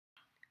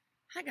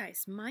Hi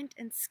guys, mind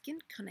and skin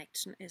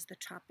connection is the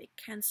topic.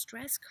 Can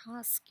stress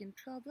cause skin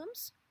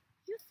problems?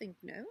 You think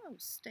no? Oh,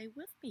 stay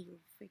with me, you'll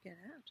figure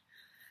it out.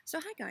 So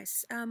hi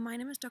guys, my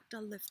name is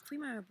Dr. Liv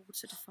Prima, I'm a board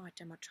certified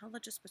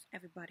dermatologist, but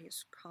everybody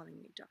is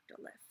calling me Dr.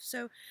 Liv.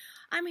 So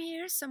I'm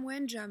here somewhere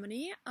in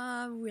Germany,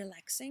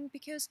 relaxing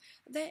because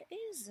there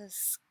is a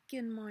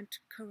skin-mind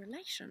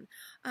correlation.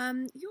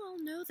 You all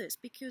know this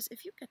because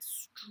if you get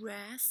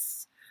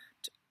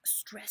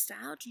stressed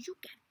out, you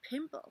get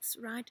pimples,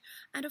 right?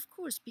 And of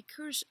course,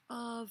 because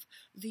of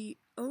the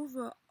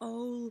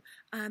overall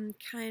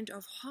kind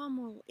of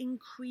hormonal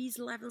increase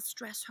levels,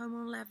 stress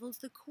hormone levels,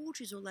 the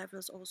cortisol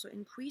levels also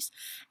increase,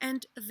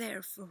 and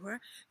therefore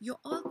your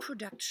oil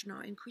production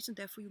are increased, and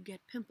therefore you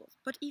get pimples.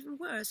 But even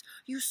worse,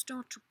 you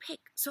start to pick.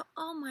 So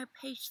all my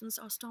patients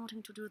are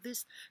starting to do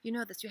this. You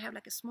know this. You have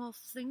like a small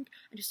thing,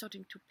 and you're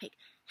starting to pick.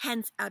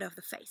 Hands out of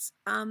the face.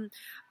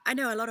 I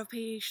know a lot of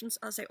patients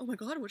are saying, "Oh my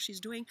God, what she's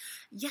doing."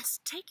 Yes,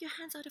 take your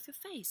hands out of your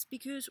face,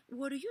 because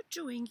what are you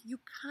doing? You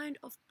kind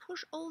of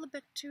push all the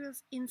bacteria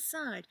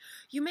inside.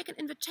 You make an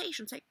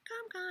invitation, say,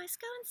 "Come guys,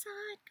 go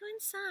inside, go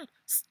inside."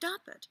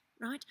 Stop it,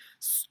 right?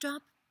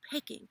 Stop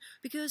picking,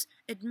 because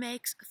it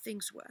makes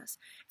things worse.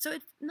 So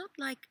it's not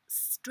like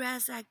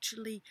stress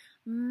actually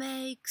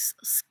makes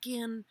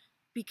skin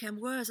become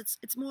worse.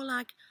 It's more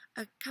like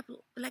a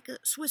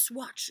Swiss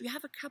watch. You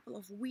have a couple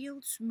of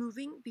wheels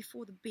moving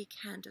before the big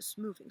hand is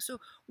moving. So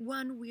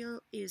one wheel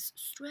is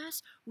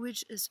stress,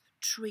 which is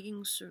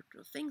triggering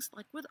certain things,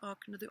 like with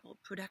acne, the oil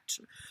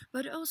production,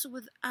 but also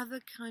with other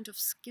kind of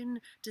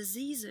skin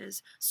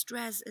diseases.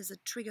 Stress is a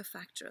trigger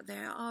factor.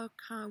 There are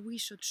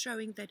research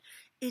showing that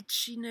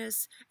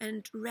itchiness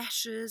and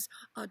rashes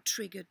are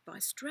triggered by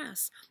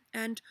stress,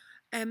 and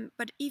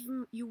but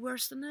even you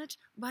worsen it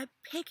by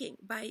picking,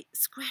 by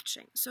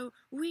scratching. So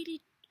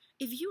really,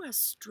 if you are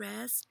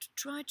stressed,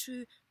 try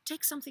to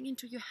take something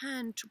into your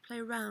hand to play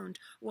around,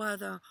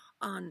 whether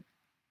on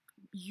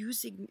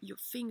using your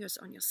fingers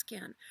on your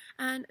skin,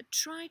 and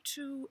try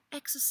to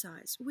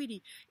exercise.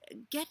 Really,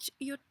 get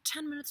your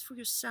 10 minutes for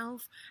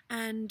yourself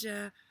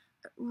and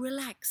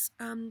relax,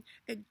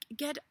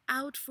 get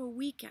out for a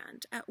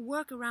weekend,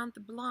 work around the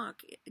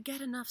block,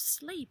 get enough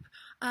sleep,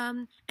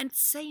 and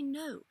say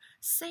no.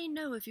 Say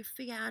no if you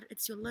figure out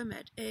it's your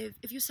limit.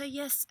 If you say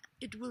yes,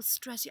 it will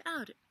stress you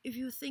out. If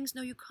you think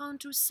no, you can't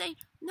do, say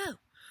no.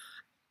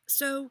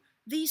 So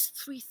these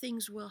three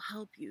things will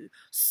help you.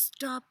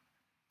 Stop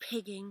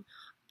pigging,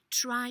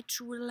 try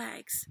to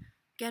relax,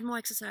 get more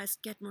exercise,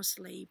 get more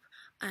sleep,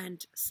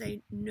 and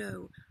say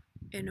no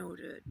in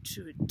order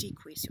to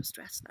decrease your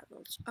stress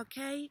levels.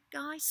 Okay,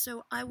 guys?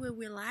 So I will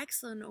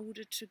relax in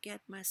order to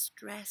get my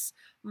stress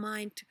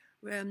mind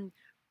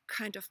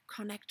kind of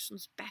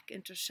connections back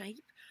into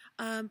shape.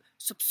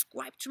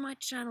 Subscribe to my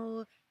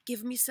channel,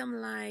 give me some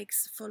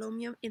likes, follow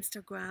me on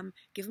Instagram,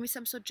 give me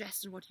some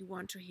suggestions what you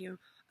want to hear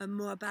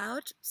more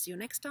about. See you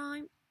next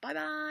time. Bye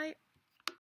bye.